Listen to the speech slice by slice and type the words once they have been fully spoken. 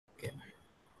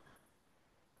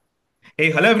Hey,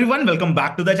 hello everyone. Welcome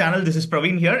back to the channel. This is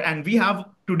Praveen here, and we have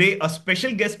today a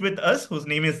special guest with us whose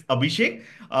name is Abhishek.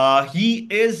 He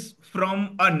is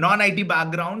from a non-IT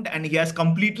background and he has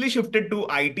completely shifted to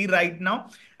IT right now.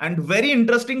 And very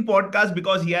interesting podcast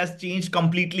because he has changed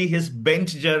completely his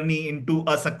bench journey into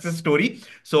a success story.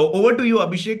 So over to you,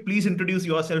 Abhishek. Please introduce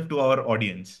yourself to our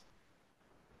audience.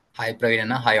 Hi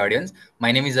Praveen, hi audience.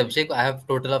 My name is Abhishek. I have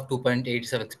total of 2.8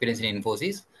 years of experience in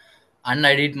Infosys, and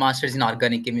I did masters in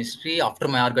organic chemistry. After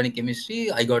my organic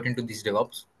chemistry, I got into this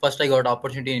DevOps. First, I got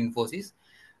opportunity in Infosys.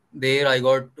 There, I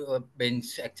got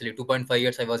bench. Actually, 2.5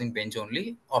 years I was in bench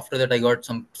only. After that, I got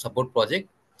some support project.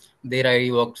 There, I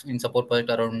worked in support project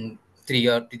around 3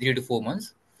 to 4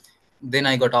 months. Then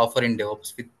I got offer in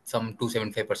DevOps with some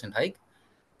 275% hike.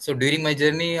 So during my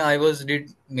journey, I was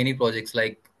did many projects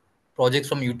like projects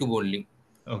from YouTube only.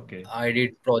 Okay. I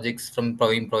did projects from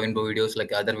Praveen Bro videos,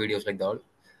 like other videos like that,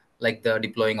 like the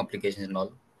deploying applications and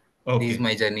all. This is Okay.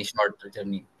 my journey, short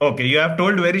journey. Okay, you have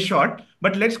told very short,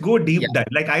 but let's go Yeah. deep dive.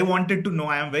 Like, I wanted to know,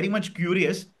 I am very much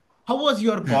curious. How was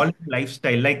your Hmm. college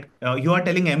lifestyle? Like, you are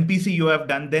telling MPC you have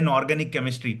done, then organic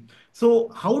chemistry. So,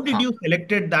 how did Huh. you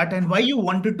selected that, and why you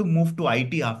wanted to move to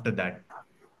IT after that?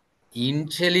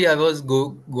 Initially, I was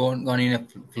gone in a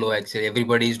flow. Actually,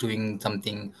 everybody is doing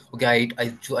something. Okay, I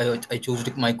chose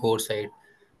my course side.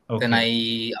 Then Okay,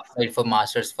 I applied for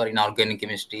masters for in organic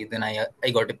chemistry. Then I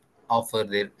got an offer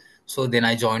there. So then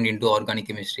I joined into organic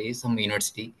chemistry, some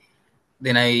university.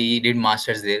 Then I did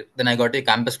masters there. Then I got a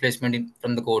campus placement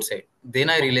from the core side. Then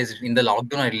I okay, realized in the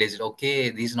lockdown, I realized, okay,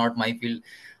 this is not my field.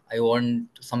 I want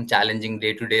some challenging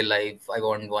day-to-day life. I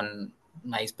want one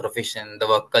nice profession, the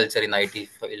work culture in IT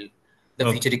field, the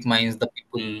okay, futuristic minds, the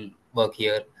people work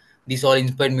here. This all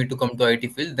inspired me to come to IT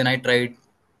field. Then I tried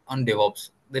on DevOps.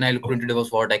 Then I looked okay, into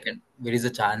DevOps, what I can, where is the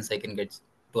chance I can get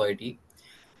to IT.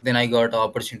 Then I got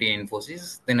opportunity in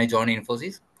Infosys. Then I joined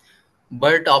Infosys.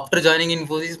 But after joining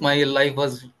Infosys, my life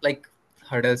was like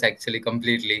hurdles actually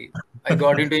completely. I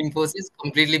got into Infosys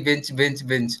completely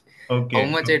bench. How okay,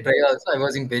 much I try also, I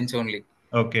was in bench only.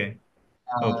 okay,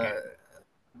 okay.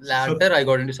 Uh, So, Later, I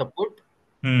got into support,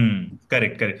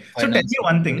 Correct, correct. So tell me finance.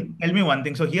 one thing. Tell me one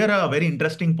thing. So here a very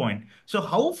interesting point. So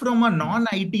how from a Hmm.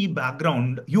 non-IT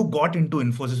background you got into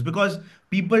Infosys? Because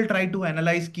people try to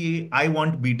analyze ki I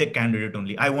want BTech candidate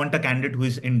only. I want a candidate who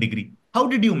is in degree. How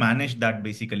did you manage that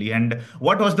basically? And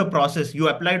what was the process? You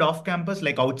applied off campus,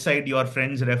 like outside your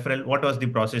friends' referral. What was the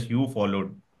process you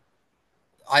followed?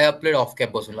 I applied off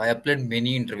campus only. I applied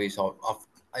many interviews.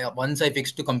 Once I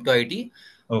fixed to come to IT,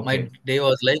 my Okay, day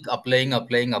was like applying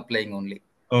only.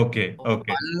 okay,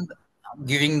 okay, And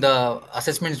giving the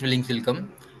assessments links will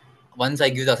come. Once I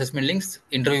give the assessment links,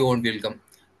 interview won't will come.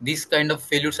 These kind of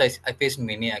failures I faced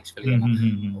many actually. You know.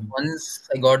 mm-hmm. Once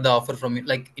I got the offer from it,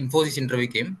 like Infosys interview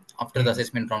came after the Hmm.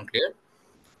 assessment round clear.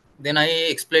 Then I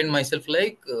explained myself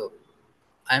like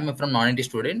I am from non-IT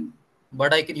student,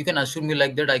 but you can assume me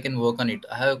like that. I can work on it.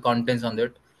 I have confidence on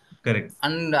that, Correct.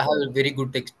 and I have very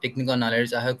good technical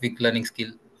knowledge. I have quick learning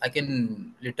skill. I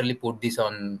can literally put this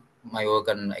on my work,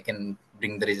 and I can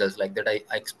bring the results like that. I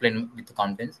explain with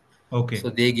confidence. So Okay.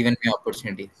 they given me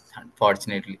opportunity,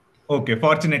 unfortunately. Okay,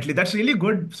 fortunately, that's really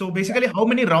good. So Yeah. basically, how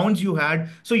many rounds you had?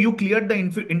 So you cleared the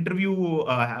interview,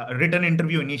 written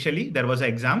interview initially. There was an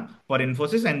exam for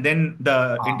Infosys, and then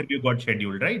the Ah, interview got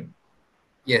scheduled, right?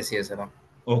 yes. Around.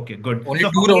 Okay, good. Only So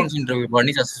two how many? rounds interview. One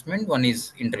is assessment, one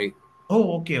is interview.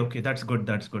 Oh, okay. That's good.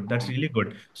 That's good. That's really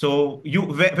good. So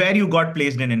where you got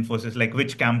placed in Infosys, like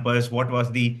which campus? What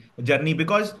was the journey?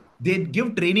 Because they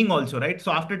give training also, right?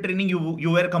 So after training, you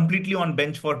were completely on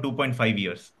bench for 2.5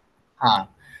 years. Ah,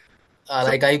 So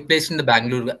like I placed in the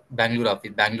Bangalore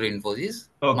office, Bangalore Infosys.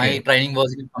 My okay, training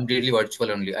was completely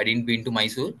virtual only. I didn't been to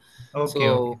Mysore,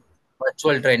 okay. so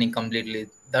virtual training completely.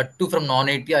 That too from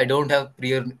non-IT. I don't have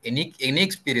prior any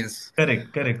experience.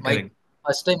 My Correct.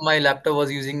 first time my laptop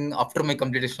was using after my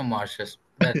completion of masters.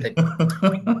 That time.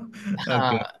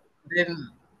 Okay. Then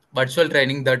virtual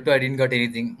training. That too I didn't got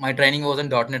anything. My training was on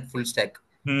 .NET full stack.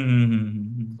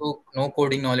 Hmm. So no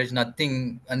coding knowledge,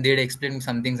 nothing. And they'd explain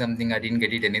something. I didn't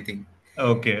get it anything.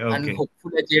 And Okay.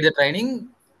 hopefully I cleared the training.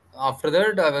 After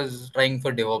that, I was trying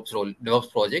for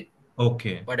DevOps project,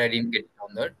 Okay. but I didn't get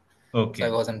on that. So I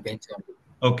Okay. was on bench only.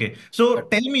 Okay. So But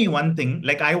tell me one thing,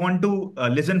 like I want to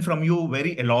listen from you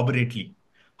very elaborately.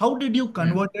 How did you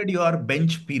hmm, converted your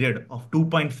bench period of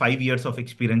 2.5 years of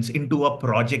experience into a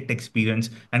project experience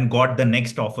and got the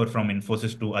next offer from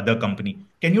Infosys to other company?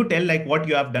 Can you tell like what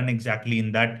you have done exactly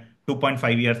in that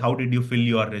 2.5 years? How did you fill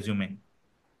your resume?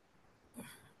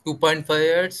 2.5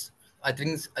 years, I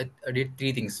think I did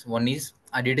three things. One is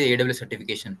I did a AWS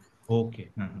certification.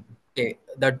 Okay. Mhm. Okay.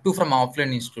 that too from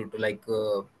offline institute. Like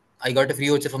I got a free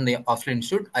voucher from the offline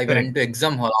institute. I Correct. went to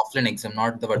exam hall, offline exam,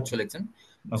 not the Okay. virtual exam.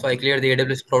 So I Okay. cleared the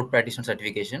AWS Cloud Practitioner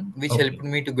certification, which helped Okay.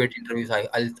 me to get interviews.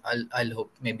 I'll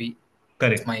hope maybe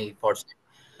it's Correct. my forte.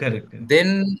 Correct. Correct.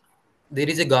 Then there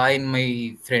is a guy in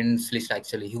my friends list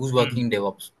actually who's working Hmm. in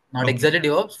DevOps, not Okay. exactly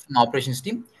DevOps, from operations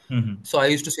team. Hmm. So I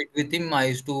used to sit with him. I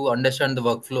used to understand the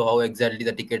workflow, how exactly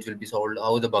the tickets will be solved,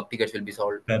 how the bug tickets will be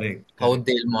solved, Correct. how Correct.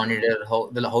 they'll monitor, how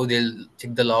they'll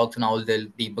check the logs, and how they'll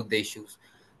debug the issues.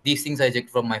 These things I checked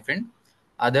from my friend.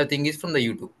 Other thing is from the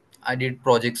YouTube. I did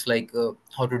projects like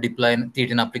how to deploy an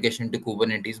Thetan application to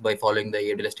Kubernetes by following the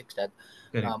AWS tech stack,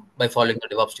 Correct. by following the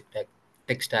DevOps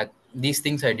tech stack. These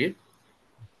things I did.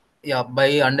 Yeah,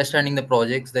 by understanding the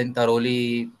projects, then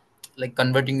thoroughly like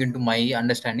converting into my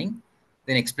understanding,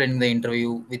 then explaining the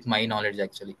interview with my knowledge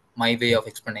actually, my way of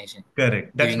explanation,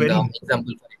 Correct. That's giving very the important.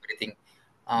 example for everything,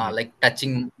 Yeah. like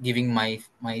touching, giving my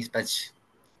touch,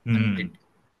 and Hmm.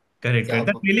 Correct. yeah, Correct.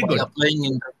 That's really by good. applying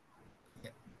in.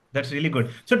 That's really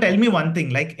good. So tell me one thing,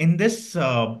 like in this,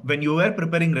 when you were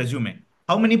preparing resume,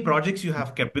 how many projects you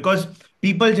have kept? Because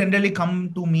people generally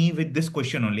come to me with this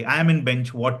question only. I am in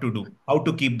bench, what to do? How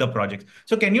to keep the projects?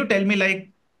 So can you tell me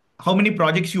like how many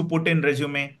projects you put in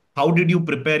resume? How did you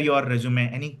prepare your resume?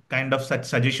 Any kind of such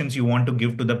suggestions you want to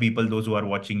give to the people, those who are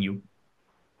watching you?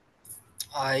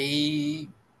 I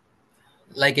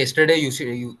like yesterday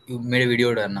you made a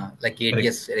video done like Correct.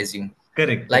 ATS resume,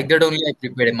 Correct. like Correct. that only I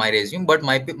prepared my resume, but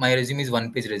my resume is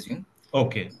one page resume.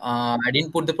 Okay. I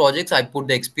didn't put the projects. I put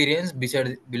the experience.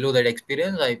 Beside below that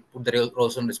experience, I put the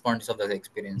roles and responses of that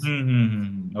experience.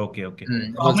 Okay. Okay.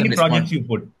 So how Roles many and projects responses. you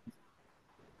put?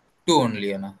 Two only,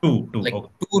 you know. Two. Two. Like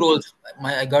Okay. two roles.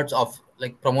 I got off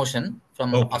like promotion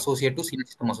from Okay. associate to senior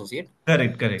system associate.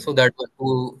 Correct. So Correct. that was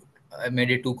two. I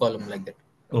made it two column like that.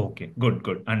 Okay, good,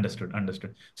 good. Understood,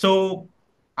 understood. So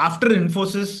after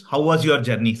Infosys, how was your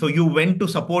journey? So you went to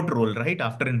support role, right?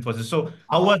 After Infosys. So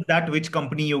how Uh, was that? Which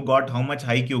company you got? How much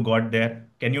hike you got there?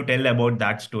 Can you tell about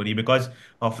that story? Because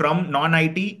from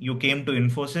non-IT, you came to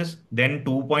Infosys, then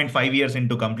 2.5 years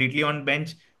into completely on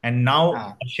bench, and now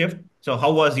uh, a shift. So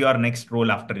how was your next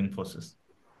role after Infosys?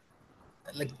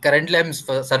 like currently, I'm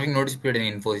serving notice period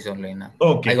in Infosys online.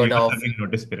 I Okay, you got are off. serving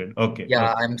notice period. Okay, Yeah,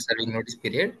 okay, I'm serving notice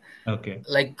period. okay.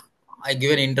 Like I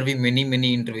give an interview,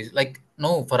 many interviews. Like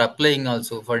no, for applying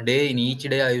also for day, in each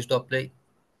day I used to apply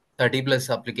 30 plus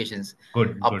applications.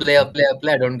 Good, good, Apply, good. apply,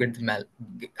 apply. I don't get the mail.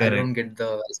 I Correct, don't get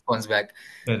the response back.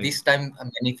 correct. This time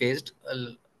many faced.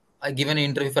 I given an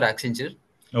interview for Accenture.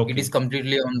 It is Okay,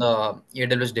 completely on the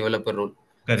AWS developer role.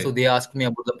 So correct. they asked me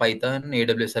about the Python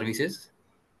AWS services,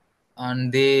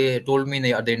 and they told me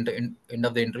at the end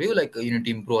of the interview, like you need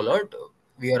to improve a lot.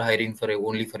 We are hiring for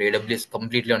only for AWS,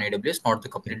 completely on AWS, not the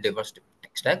complete diverse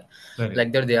tech stack. Correct.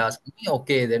 Like that, they asked me.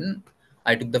 Okay, then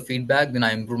I took the feedback. Then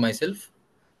I improved myself.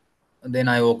 Then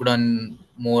I worked on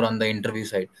more on the interview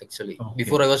side. Actually, Okay.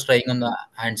 before I was trying on the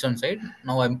hands-on side.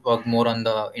 Now I work more on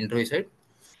the interview side.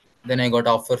 Then I got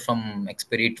offer from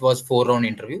Xperi. It was 4 round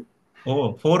interview.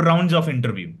 Oh, 4 rounds of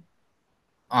interview.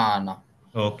 No.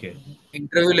 Okay.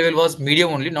 Interview level was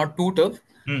medium only, not too tough,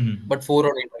 Mm-hmm. but 4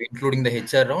 round interview, including the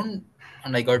HR round,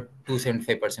 and I got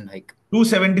 275% hike.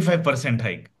 275%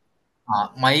 hike.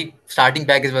 My starting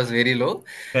package was very low,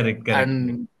 Correct, correct,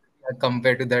 correct. and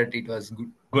compared to that, it was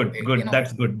good. Good, good. Enough.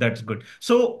 That's good. That's good.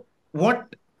 So,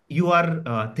 what you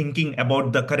are thinking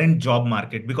about the current job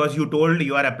market? Because you told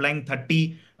you are applying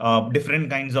 30 different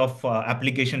kinds of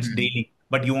applications Hmm. daily,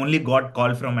 but you only got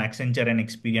call from Accenture and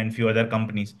XP and few other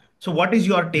companies. So, what is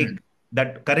your Hmm. take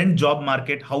that current job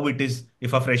market, how it is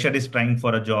if a fresher is trying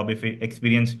for a job, if a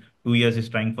experienced 2 years is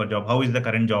trying for a job, how is the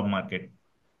current job market?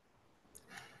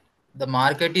 The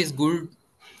market is good,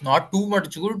 not too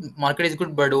much good. Market is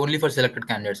good, but only for selected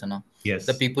candidates. No?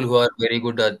 The Yes. people who are very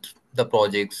good at the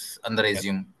projects and the Yeah.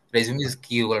 resume. Resume is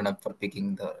key role enough for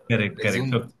picking the Correct, correct. resume.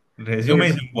 So resume Good,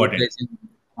 is good important. resume.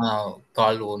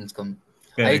 Call won't come.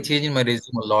 I Correct. changed my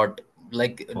resume a lot.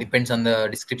 Like Oh, depends on the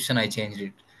description. I changed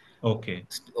it. okay.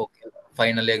 Okay,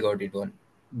 finally I got it one,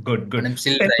 Good, and good. I'm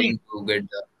still Tell me, trying to get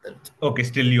the. okay,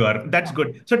 still you are. That's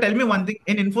good. So tell me one thing.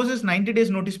 In Infosys, 90 days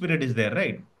notice period is there,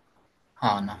 right?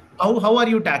 No. How are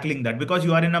you tackling that? Because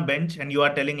you are in a bench and you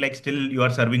are telling like still you are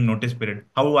serving notice period.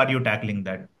 How are you tackling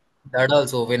that? That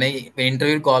also when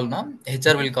interview call na,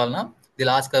 HR will call na, they'll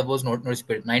ask about notice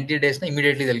period. 90 days na,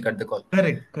 immediately they'll cut the call.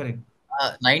 Correct, correct.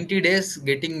 90 days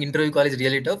getting interview call is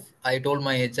really tough. I told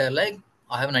my HR like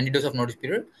I have 90 days of notice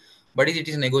period, but it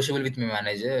is negotiable with my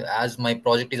manager. As my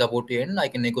project is about to end, I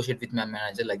can negotiate with my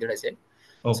manager like that. I said.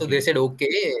 So they Okay. said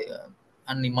okay,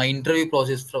 and my interview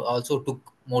process also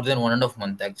took more than 1.5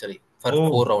 month actually for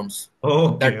four Oh, rounds.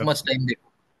 okay. That Okay. much time.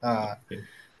 Uh, Okay.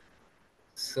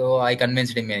 so I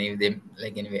convinced him anyway.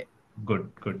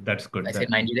 Good, good. That's I good. said That's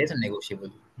 90 days and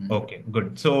negotiable. okay,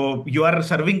 good. So you are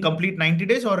serving complete 90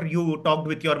 days, or you talked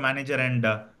with your manager and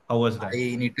how was I that?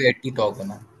 need to yet to talk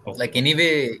now. Okay, Like okay.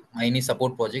 anyway, mine is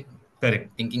support project. I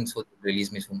Correct. thinking so they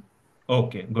release me soon.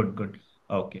 Okay, good, good.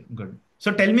 Okay, good.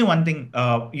 So tell me one thing.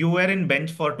 You were in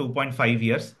bench for 2.5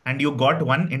 years and you got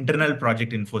one internal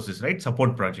project Infosys, right?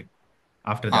 Support project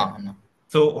after that. No.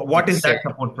 So what is It's a that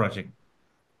support project?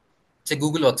 it's a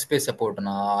Google Workspace support.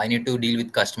 I need to deal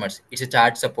with customers. It's a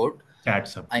chat support. Chat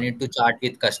I support. need to chat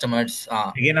with customers.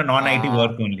 Again, a non-IT Uh,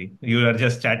 work only. You are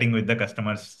just chatting with the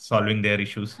customers, solving their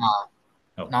issues. uh,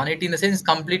 Okay. Non-IT in the sense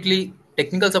completely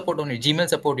technical support only. Gmail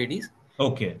support it is.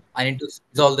 Okay. I need to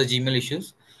resolve the Gmail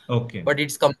issues, Okay. but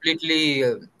it's completely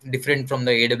different from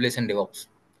the AWS and DevOps.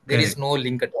 There is Correct. no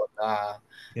link at all.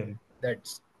 Correct.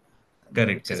 That's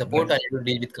Correct. It's a Correct. support. I That's need to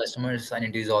deal with customers. I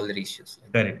need to resolve their issues.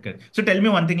 Like that. correct. Correct. So tell me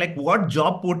one thing, like what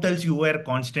job portals you were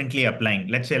constantly applying?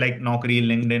 Let's say like Naukri,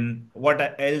 LinkedIn. What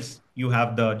else you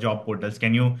have the job portals?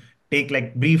 Can you take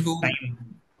like brief Two,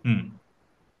 time? Hmm.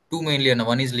 two mainly. And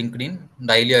one is LinkedIn.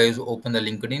 Daily I use open the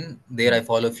LinkedIn. There I Hmm.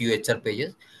 follow a few HR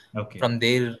pages. Okay. From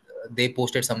there, they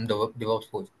posted some DevOps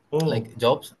posts, Oh, like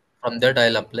jobs. From that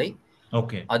I'll apply.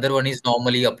 okay. Other one is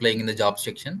normally applying in the job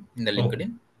section in the Okay.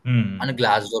 LinkedIn and Hmm.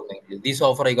 Glassdoor mainly. This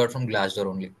offer I got from Glassdoor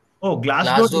only. Oh,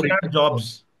 Glassdoor, Glassdoor, there are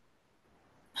jobs.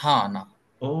 na.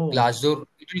 Oh, Glassdoor,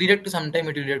 it will direct to sometime.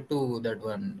 It will direct to that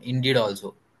one. Indeed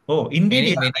also. oh, indeed,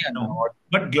 Many yeah, many I know. what.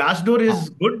 But Glassdoor Huh. is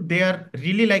good. They are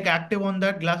really like active on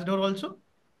that Glassdoor also.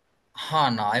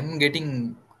 No, I'm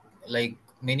getting like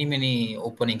many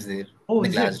openings there Oh, in the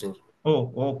is it? Glassdoor.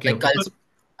 Oh, okay, Like okay. So,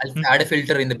 I'll hmm, add a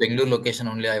filter in the Bangalore location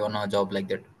only. I want a job like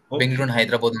that. Bangalore okay, and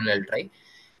Hyderabad only I'll try.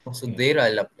 So okay, there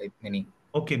I'll apply many.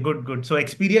 okay, good, good. So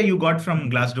Expedia you got from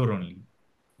Glassdoor only.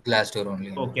 Glassdoor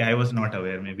only. Okay, I was not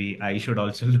aware. Maybe I should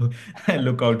also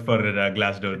look out for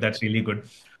Glassdoor. That's really good.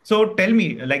 So tell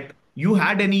me, like, you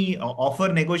had any offer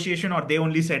negotiation, or they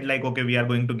only said like, okay, we are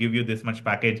going to give you this much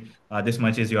package, this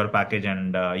much is your package,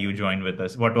 and you join with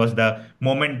us. What was the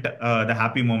moment, the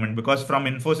happy moment? Because from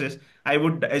Infosys, I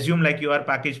would assume like your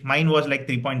package, mine was like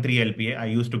 3.3 LPA. I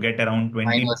used to get around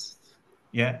Mine 20. was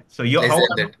Yeah. So you less how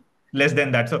than that. less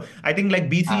than that. So I think like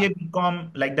Uh, BCA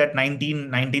BCom like that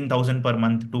 19,000 per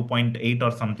month, 2.8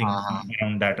 or something uh,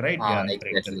 around that, right? Yeah, correct,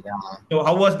 exactly. correct. So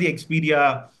how was the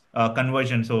Expedia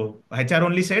conversion? So HR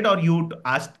only said, or you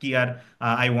asked Kiar,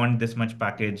 I want this much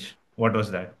package. What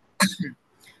was that?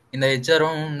 In the HR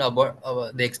round,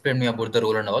 about they explained me about the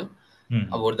role and all,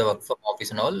 Hmm. about the work from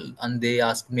office and all, and they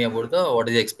asked me about the what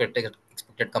is the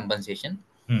expected compensation.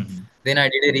 Hmm. Then I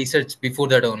did a research before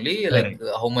that only, like Correct.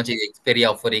 how much is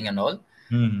Xperia offering and all.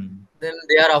 Hmm. Then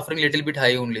they are offering a little bit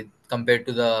high only compared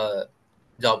to the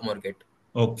job market.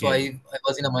 So Okay. I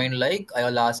was in a mind like I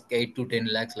will ask 8 to 10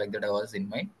 lakhs like that I was in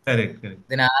mind. Correct. Correct.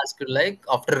 Then I asked like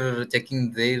after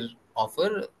checking their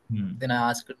offer, Hmm. then I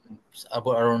asked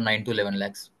about around 9 to 11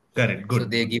 lakhs. Correct. So Good.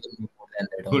 they Good. given me more than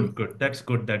that only. Good. Good. That's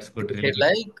good. That's They good. Really said good.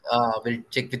 like we'll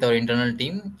check with our internal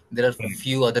team. There are Correct.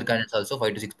 few other candidates also,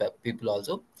 5 to 6 people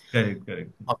also. Correct.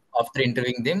 Correct. After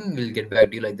interviewing them, we'll get back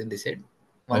to you like that. They said.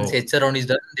 Once Oh. HR round is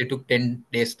done, they took 10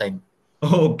 days time.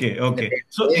 Okay, In the okay. 10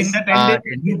 So in days, the 10 days,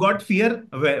 10 you days. got fear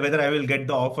whether I will get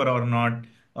the offer or not.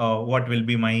 What will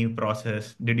be my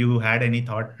process? Did you had any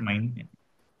thought mind?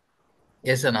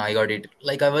 Yes, and I got it.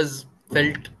 Like I was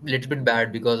felt little bit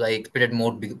bad because I expected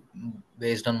more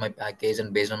based on my package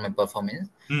and based on my performance.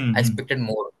 I Mm-hmm. expected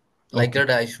more. Like Okay, that,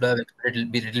 I should have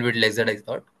expected be little bit less than I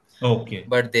thought, okay.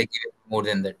 but they gave more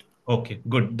than that. Okay,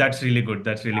 good. That's really good.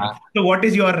 That's really good. Uh, So, what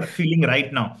is your feeling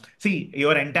right now? See,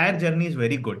 your entire journey is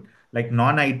very good. Like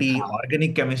non-IT, uh,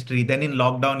 organic chemistry. Then in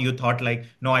lockdown, you thought like,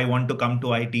 no, I want to come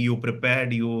to IT. You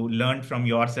prepared. You learned from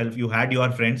yourself. You had your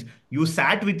friends. You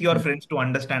sat with your mm, friends to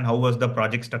understand how was the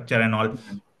project structure and all.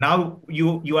 mm. Now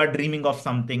you are dreaming of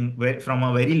something where from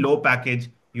a very low package,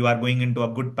 you are going into a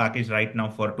good package right now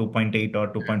for 2.8 or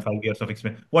 2.5 years of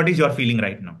experience. What is your feeling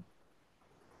right now?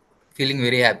 Feeling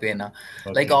very happy now.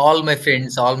 Like Okay. all my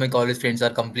friends, all my college friends are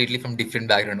completely from different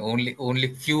background.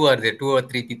 Only few are there. 2 or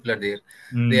 3 people are there.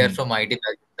 They are Hmm. from IT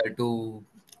background. To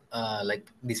like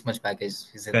this much package.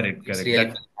 Correct, It's correct. really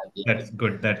That's very happy. that's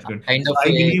good. That's good. Kind So of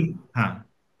I a believe, huh?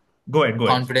 Go ahead, go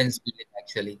ahead. confidence building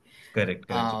actually. Correct,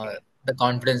 correct. The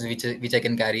confidence which I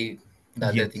can carry the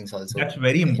other Yes, things also that's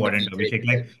very in the important, future. Abhishek.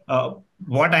 Like,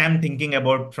 what I am thinking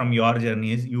about from your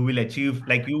journey is you will achieve,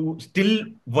 like, you still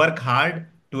work hard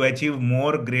to achieve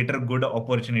more greater good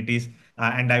opportunities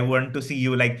and I want to see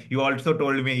you. Like you also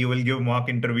told me, you will give mock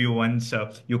interview once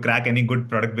you crack any good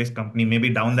product-based company.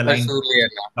 Maybe For surely, Anna.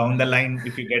 down the line,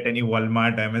 if you get any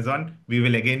Walmart, Amazon, we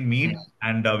will again Mm. meet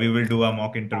and we will do a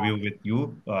mock interview with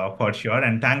you for sure.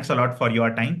 And thanks a lot for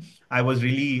your time. I was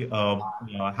really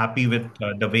happy with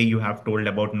the way you have told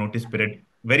about notice period.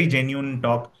 Very genuine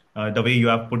talk. The way you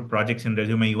have put projects in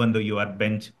resume, even though you are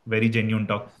bench, very genuine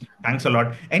talk. Thanks a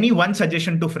lot. Any one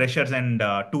suggestion to freshers and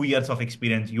 2 years of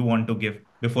experience you want to give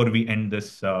before we end this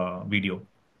video?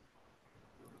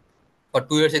 For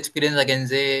 2 years experience, I can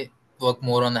say work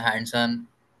more on the hands-on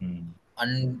Hmm.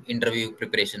 and interview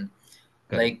preparation.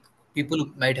 Correct. Like people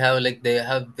might have like they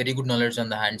have very good knowledge on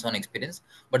the hands-on experience,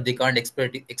 but they can't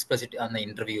express it on the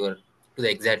interviewer to the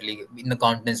exactly in the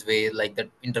confidence way. Like that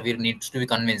interviewer needs to be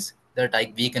convinced that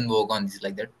we can work on this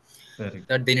like that. Correct.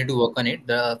 That they need to work on it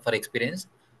for experience.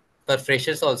 For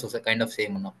freshers also, so kind of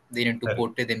same. No? They need to Correct.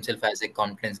 portray themselves as a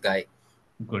confidence guy.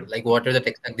 Good. Like what are the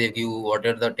tech stack they give, what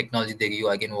are the technology they give,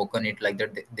 I can work on it like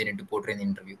that. They need to portray in the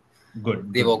interview.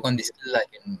 Good. They Good. work on this skill,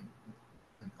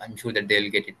 I'm sure that they'll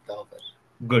get it the offer.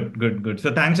 Good, good, good.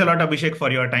 So thanks a lot, Abhishek,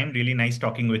 for your time. Really nice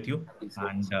talking with you. Thank you so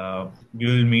And much. we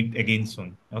will meet again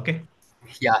soon. Okay.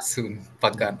 Yeah, soon.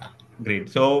 Pagana. Great.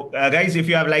 So, guys, if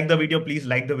you have liked the video, please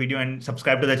like the video and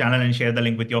subscribe to the channel and share the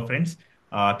link with your friends.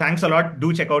 Thanks a lot.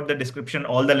 Do check out the description.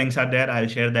 All the links are there. I'll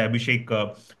share the Abhishek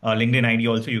LinkedIn ID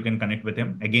also. You can connect with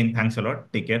him. Again, thanks a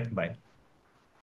lot. Take care. Bye.